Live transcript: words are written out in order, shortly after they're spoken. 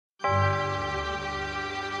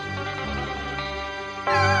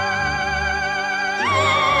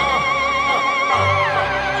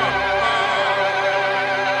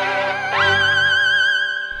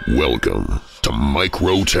Welcome to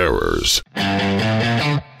Micro Terrors.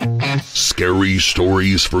 Scary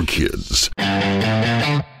stories for kids,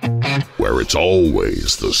 where it's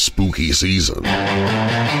always the spooky season,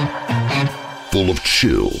 full of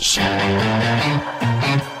chills,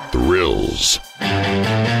 thrills,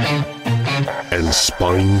 and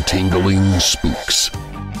spine-tingling spooks.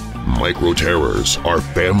 Micro Terrors are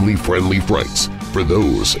family-friendly frights for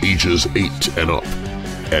those ages 8 and up.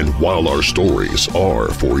 And while our stories are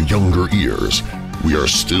for younger ears, we are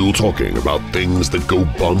still talking about things that go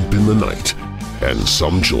bump in the night, and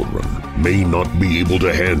some children may not be able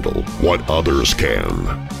to handle what others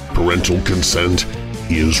can. Parental consent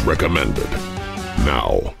is recommended.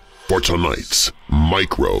 Now, for tonight's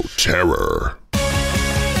Micro Terror.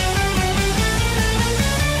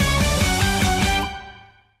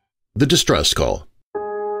 The Distress Call.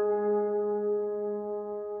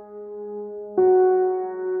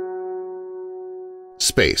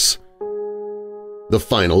 Space. The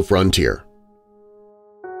Final Frontier.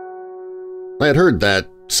 I had heard that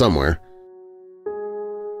somewhere.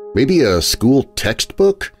 Maybe a school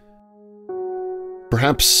textbook?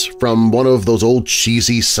 Perhaps from one of those old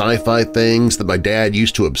cheesy sci-fi things that my dad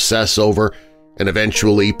used to obsess over and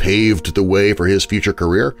eventually paved the way for his future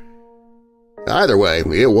career? Either way,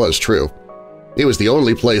 it was true. It was the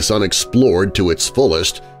only place unexplored to its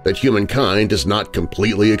fullest that humankind has not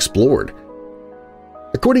completely explored.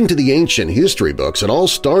 According to the ancient history books, it all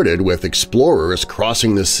started with explorers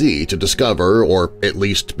crossing the sea to discover, or at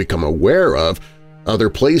least become aware of, other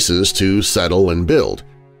places to settle and build.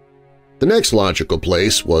 The next logical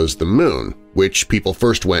place was the Moon, which people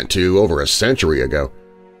first went to over a century ago.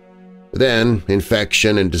 Then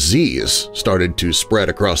infection and disease started to spread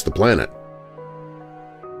across the planet.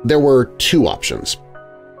 There were two options: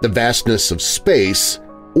 the vastness of space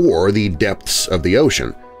or the depths of the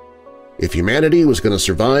ocean. If humanity was going to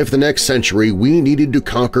survive the next century, we needed to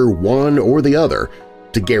conquer one or the other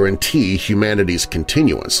to guarantee humanity's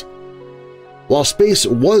continuance. While space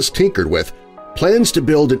was tinkered with, plans to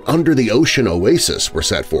build an under-the-ocean oasis were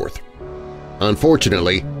set forth.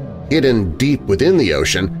 Unfortunately, hidden deep within the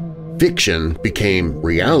ocean, fiction became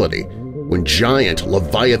reality when giant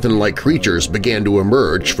Leviathan-like creatures began to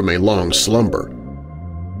emerge from a long slumber.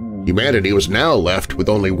 Humanity was now left with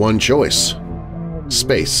only one choice: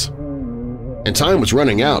 space. And time was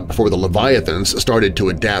running out before the Leviathans started to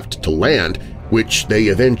adapt to land, which they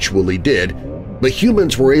eventually did, but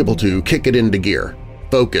humans were able to kick it into gear,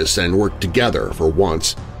 focus, and work together for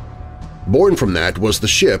once. Born from that was the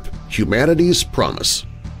ship Humanity's Promise,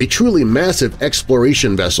 a truly massive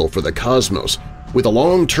exploration vessel for the cosmos with a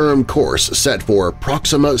long-term course set for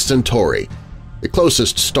Proxima Centauri, the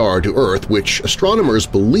closest star to Earth which astronomers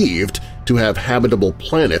believed to have habitable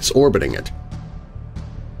planets orbiting it.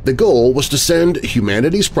 The goal was to send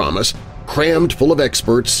Humanity's Promise, crammed full of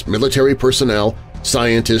experts, military personnel,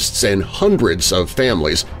 scientists, and hundreds of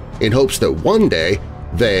families, in hopes that one day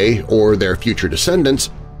they or their future descendants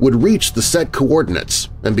would reach the set coordinates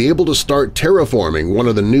and be able to start terraforming one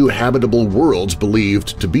of the new habitable worlds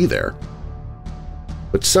believed to be there.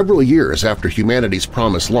 But several years after Humanity's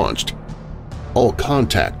Promise launched, all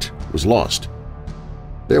contact was lost.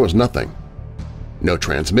 There was nothing. No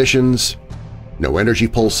transmissions, no energy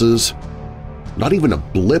pulses, not even a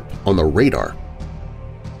blip on the radar.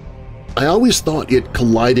 I always thought it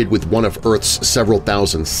collided with one of Earth's several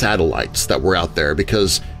thousand satellites that were out there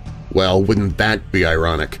because, well, wouldn't that be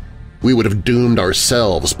ironic? We would have doomed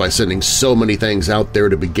ourselves by sending so many things out there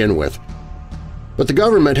to begin with. But the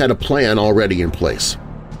government had a plan already in place.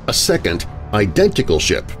 A second, identical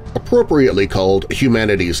ship, appropriately called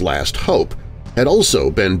Humanity's Last Hope, had also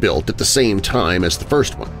been built at the same time as the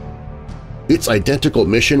first one. Its identical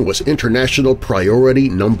mission was international priority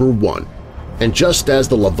number 1, and just as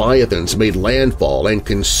the Leviathans made landfall and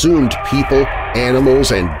consumed people,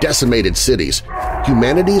 animals, and decimated cities,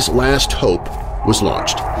 Humanity's Last Hope was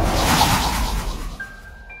launched.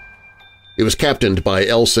 It was captained by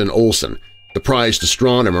Elson Olsen, the prized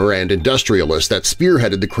astronomer and industrialist that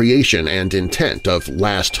spearheaded the creation and intent of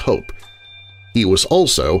Last Hope. He was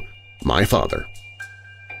also my father.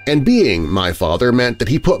 And being my father meant that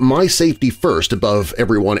he put my safety first above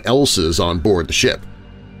everyone else's on board the ship.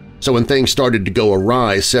 So when things started to go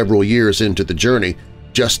awry several years into the journey,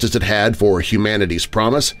 just as it had for Humanity's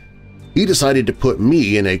Promise, he decided to put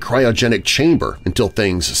me in a cryogenic chamber until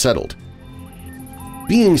things settled.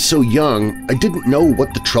 Being so young, I didn't know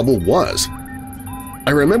what the trouble was. I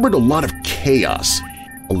remembered a lot of chaos,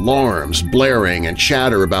 alarms blaring and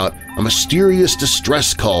chatter about a mysterious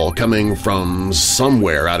distress call coming from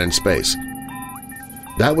somewhere out in space.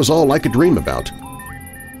 That was all I could dream about.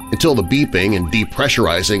 until the beeping and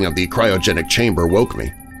depressurizing of the cryogenic chamber woke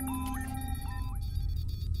me.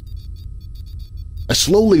 I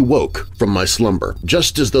slowly woke from my slumber,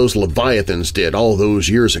 just as those leviathans did all those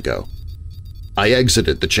years ago. I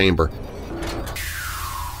exited the chamber,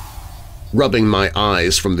 rubbing my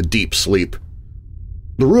eyes from the deep sleep.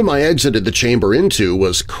 The room I exited the chamber into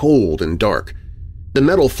was cold and dark. The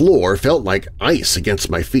metal floor felt like ice against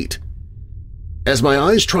my feet. As my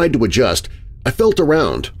eyes tried to adjust, I felt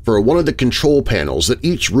around for one of the control panels that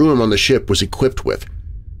each room on the ship was equipped with.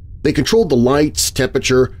 They controlled the lights,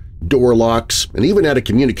 temperature, door locks, and even had a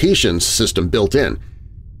communications system built in,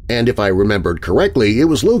 and if I remembered correctly, it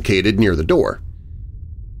was located near the door.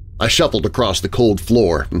 I shuffled across the cold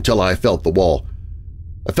floor until I felt the wall.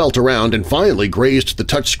 I felt around and finally grazed the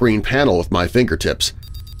touchscreen panel with my fingertips.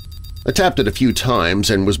 I tapped it a few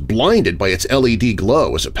times and was blinded by its LED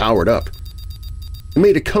glow as it powered up. It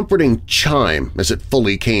made a comforting chime as it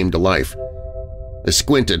fully came to life. I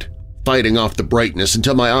squinted, fighting off the brightness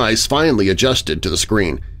until my eyes finally adjusted to the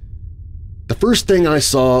screen. The first thing I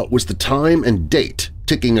saw was the time and date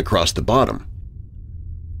ticking across the bottom.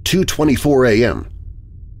 2:24 a.m.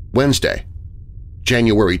 Wednesday,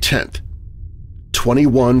 January 10th,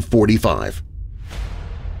 21:45.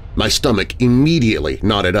 My stomach immediately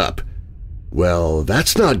knotted up. "Well,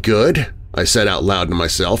 that's not good," I said out loud to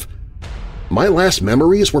myself. My last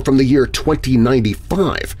memories were from the year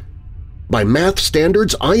 2095. By math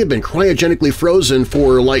standards, I have been cryogenically frozen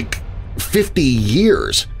for like 50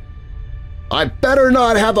 years. "I better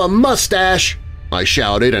not have a mustache!" I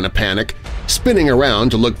shouted in a panic, spinning around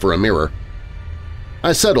to look for a mirror.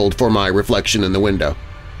 I settled for my reflection in the window.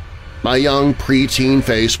 My young preteen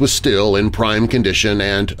face was still in prime condition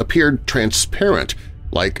and appeared transparent,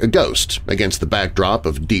 like a ghost against the backdrop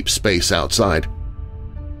of deep space outside.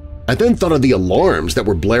 I then thought of the alarms that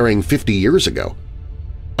were blaring 50 years ago.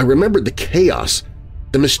 I remembered the chaos,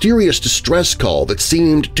 the mysterious distress call that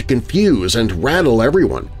seemed to confuse and rattle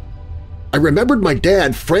everyone. I remembered my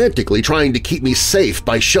dad frantically trying to keep me safe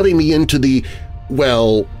by shoving me into the,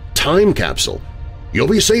 well, time capsule. "You'll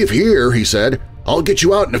be safe here," he said. "I'll get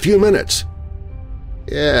you out in a few minutes."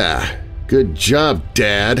 Yeah, good job,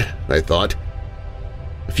 Dad, I thought.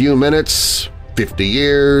 A few minutes, 50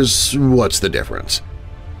 years, what's the difference?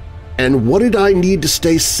 And what did I need to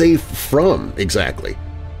stay safe from, exactly?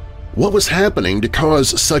 What was happening to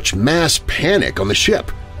cause such mass panic on the ship?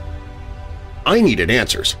 I needed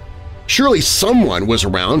answers. Surely someone was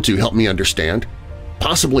around to help me understand.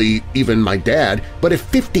 Possibly even my dad, but if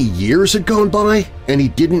 50 years had gone by and he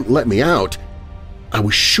didn't let me out, I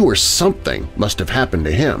was sure something must have happened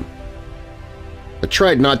to him. I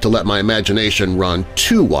tried not to let my imagination run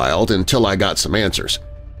too wild until I got some answers.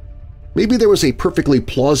 Maybe there was a perfectly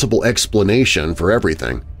plausible explanation for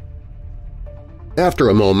everything. After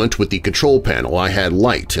a moment with the control panel, I had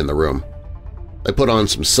light in the room. I put on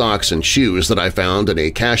some socks and shoes that I found in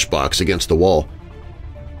a cash box against the wall.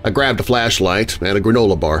 I grabbed a flashlight and a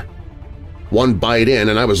granola bar. One bite in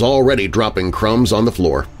and I was already dropping crumbs on the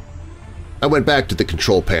floor. I went back to the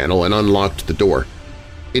control panel and unlocked the door.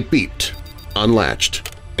 It beeped,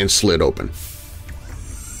 unlatched, and slid open.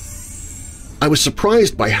 I was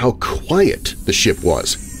surprised by how quiet the ship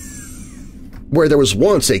was. Where there was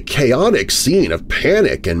once a chaotic scene of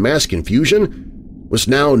panic and mass confusion was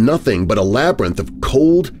now nothing but a labyrinth of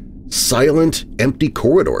cold, silent, empty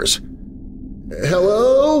corridors.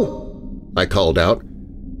 "Hello?" I called out.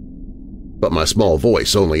 But my small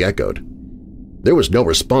voice only echoed. There was no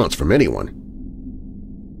response from anyone.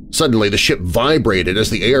 Suddenly the ship vibrated as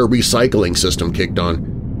the air recycling system kicked on.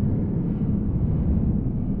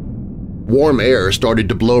 Warm air started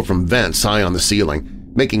to blow from vents high on the ceiling,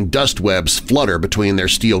 making dust webs flutter between their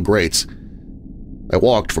steel grates. I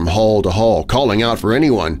walked from hall to hall, calling out for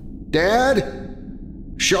anyone. "Dad?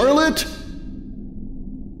 Charlotte?"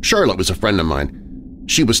 Charlotte was a friend of mine.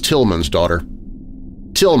 She was Tillman's daughter.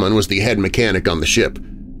 Tillman was the head mechanic on the ship.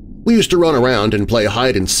 We used to run around and play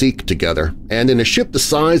hide-and-seek together, and in a ship the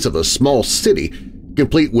size of a small city,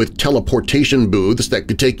 complete with teleportation booths that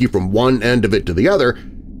could take you from one end of it to the other,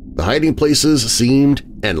 the hiding places seemed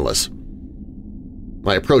endless.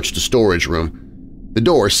 I approached a storage room. The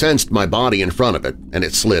door sensed my body in front of it, and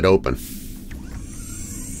it slid open.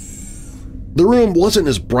 The room wasn't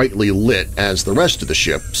as brightly lit as the rest of the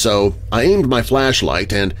ship, so I aimed my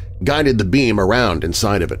flashlight and guided the beam around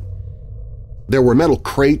inside of it. There were metal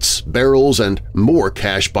crates, barrels, and more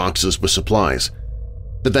cash boxes with supplies.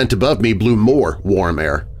 The vent above me blew more warm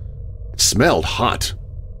air. It smelled hot.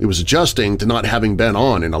 It was adjusting to not having been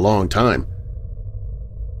on in a long time.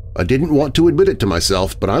 I didn't want to admit it to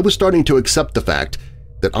myself, but I was starting to accept the fact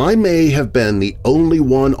that I may have been the only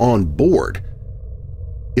one on board.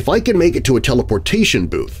 If I could make it to a teleportation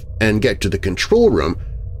booth and get to the control room,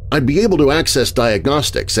 I'd be able to access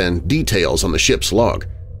diagnostics and details on the ship's log.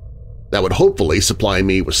 That would hopefully supply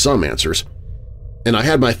me with some answers. And I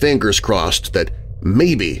had my fingers crossed that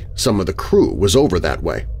maybe some of the crew was over that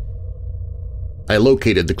way. I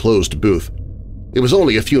located the closed booth. It was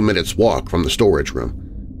only a few minutes' walk from the storage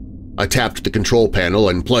room. I tapped the control panel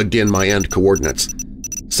and plugged in my end coordinates.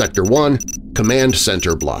 Sector 1, Command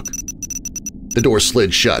Center block. The door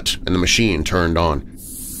slid shut and the machine turned on.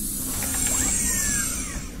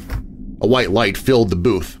 A white light filled the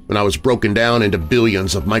booth, and I was broken down into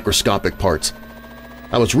billions of microscopic parts.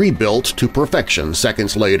 I was rebuilt to perfection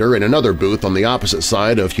seconds later in another booth on the opposite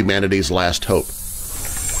side of humanity's last hope.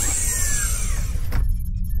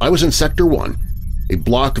 I was in Sector 1, a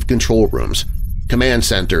block of control rooms, command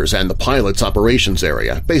centers, and the pilot's operations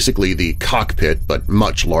area, basically the cockpit but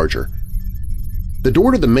much larger. The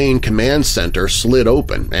door to the main command center slid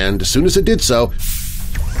open, and as soon as it did so,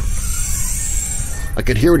 I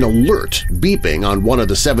could hear an alert beeping on one of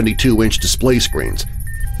the 72-inch display screens.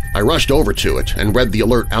 I rushed over to it and read the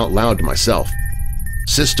alert out loud to myself.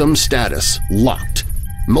 System status locked.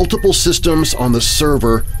 Multiple systems on the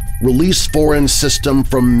server. Release foreign system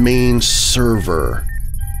from main server.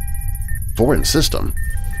 Foreign system?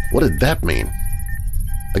 What did that mean?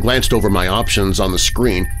 I glanced over my options on the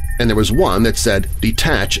screen, and there was one that said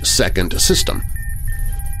Detach Second System.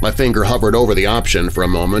 My finger hovered over the option for a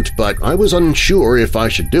moment, but I was unsure if I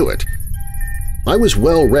should do it. I was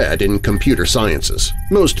well-read in computer sciences.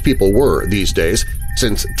 Most people were these days,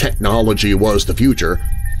 since technology was the future.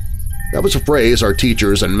 That was a phrase our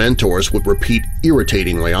teachers and mentors would repeat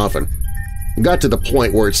irritatingly often. It got to the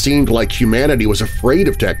point where it seemed like humanity was afraid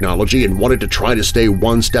of technology and wanted to try to stay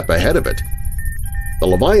one step ahead of it. The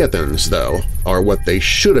Leviathans, though, are what they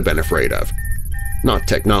should have been afraid of, not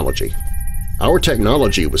technology. Our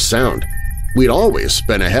technology was sound. We'd always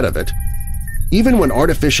been ahead of it. Even when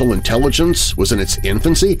artificial intelligence was in its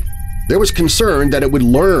infancy, there was concern that it would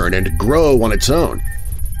learn and grow on its own.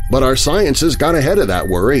 But our sciences got ahead of that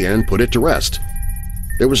worry and put it to rest.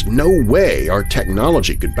 There was no way our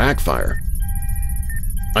technology could backfire.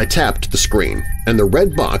 I tapped the screen, and the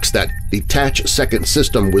red box that Detach Second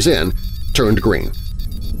System was in turned green.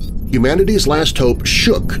 Humanity's last hope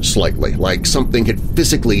shook slightly, like something had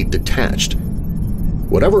physically detached.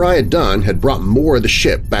 Whatever I had done had brought more of the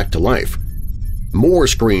ship back to life. More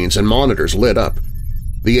screens and monitors lit up.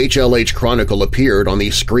 The HLH Chronicle appeared on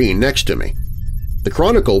the screen next to me. The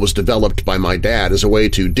Chronicle was developed by my dad as a way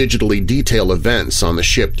to digitally detail events on the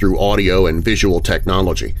ship through audio and visual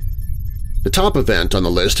technology. The top event on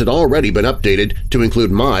the list had already been updated to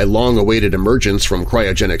include my long-awaited emergence from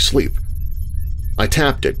cryogenic sleep. I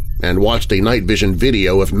tapped it and watched a night vision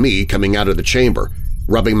video of me coming out of the chamber,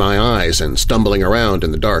 rubbing my eyes and stumbling around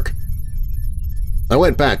in the dark. I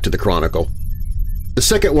went back to the Chronicle. The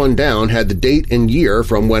second one down had the date and year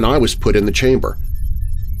from when I was put in the chamber.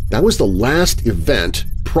 That was the last event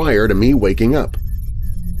prior to me waking up.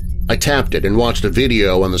 I tapped it and watched a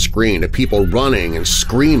video on the screen of people running and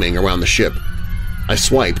screaming around the ship. I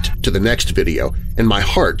swiped to the next video, and my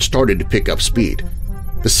heart started to pick up speed.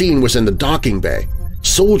 The scene was in the docking bay.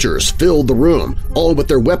 Soldiers filled the room, all with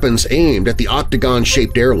their weapons aimed at the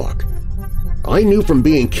octagon-shaped airlock. I knew from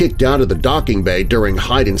being kicked out of the docking bay during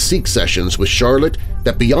hide-and-seek sessions with Charlotte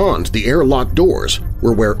that beyond the airlock doors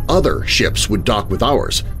were where other ships would dock with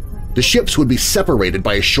ours. The ships would be separated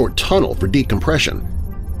by a short tunnel for decompression.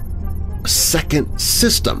 A second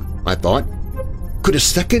system, I thought. Could a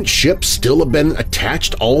second ship still have been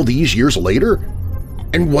attached all these years later?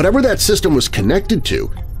 And whatever that system was connected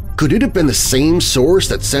to, could it have been the same source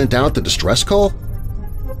that sent out the distress call?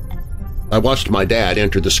 I watched my dad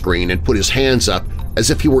enter the screen and put his hands up as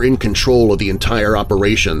if he were in control of the entire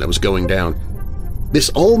operation that was going down. This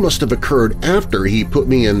all must have occurred after he put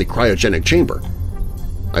me in the cryogenic chamber.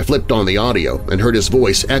 I flipped on the audio and heard his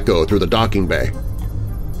voice echo through the docking bay.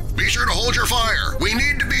 "Be sure to hold your fire! We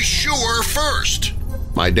need to be sure first!"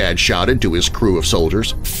 my dad shouted to his crew of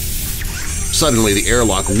soldiers. Suddenly the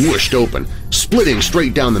airlock whooshed open, splitting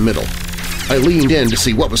straight down the middle. I leaned in to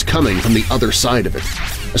see what was coming from the other side of it.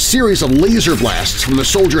 A series of laser blasts from the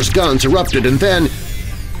soldiers' guns erupted, and then…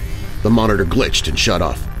 The monitor glitched and shut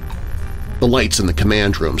off. The lights in the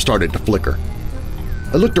command room started to flicker.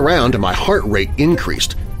 I looked around and my heart rate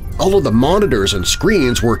increased. All of the monitors and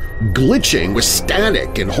screens were glitching with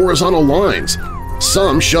static and horizontal lines.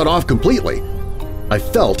 Some shut off completely. I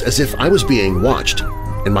felt as if I was being watched,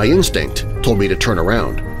 and my instinct told me to turn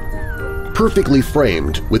around. Perfectly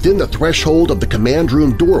framed within the threshold of the command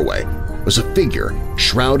room doorway was a figure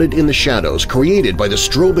shrouded in the shadows created by the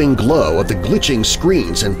strobing glow of the glitching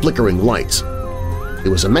screens and flickering lights. It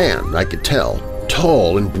was a man, I could tell,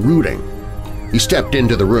 tall and brooding. He stepped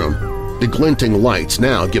into the room, the glinting lights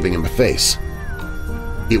now giving him a face.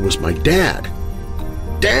 It was my dad.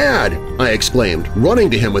 "Dad!" I exclaimed, running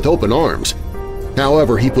to him with open arms.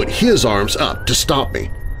 However, he put his arms up to stop me.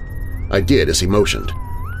 I did as he motioned.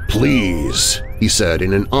 "Please," he said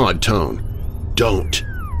in an odd tone, "don't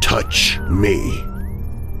touch me."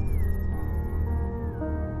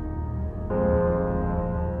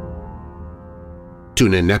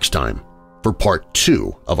 Tune in next time for part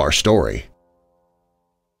 2 of our story.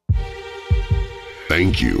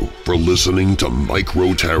 Thank you for listening to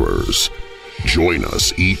Micro Terrors. Join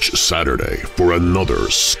us each Saturday for another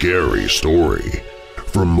scary story.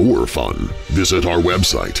 For more fun, visit our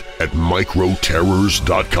website at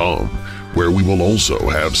microterrors.com, where we will also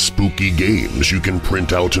have spooky games you can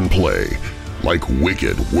print out and play, like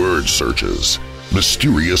wicked word searches,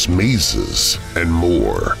 mysterious mazes, and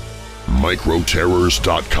more.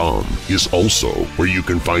 Microterrors.com is also where you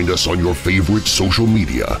can find us on your favorite social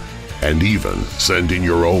media and even send in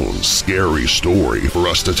your own scary story for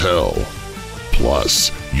us to tell.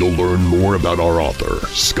 Plus, you'll learn more about our author,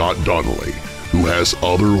 Scott Donnelly, who has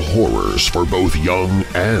other horrors for both young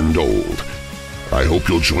and old. I hope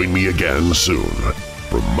you'll join me again soon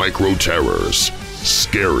for Micro Terrors,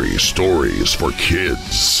 Scary Stories for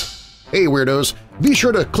Kids. Hey Weirdos! Be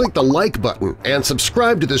sure to click the like button and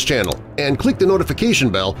subscribe to this channel and click the notification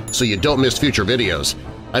bell so you don't miss future videos.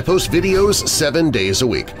 I post videos 7 days a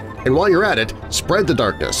week. And while you're at it, spread the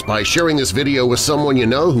darkness by sharing this video with someone you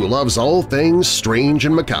know who loves all things strange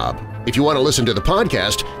and macabre. If you want to listen to the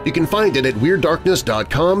podcast, you can find it at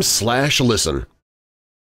WeirdDarkness.com/listen.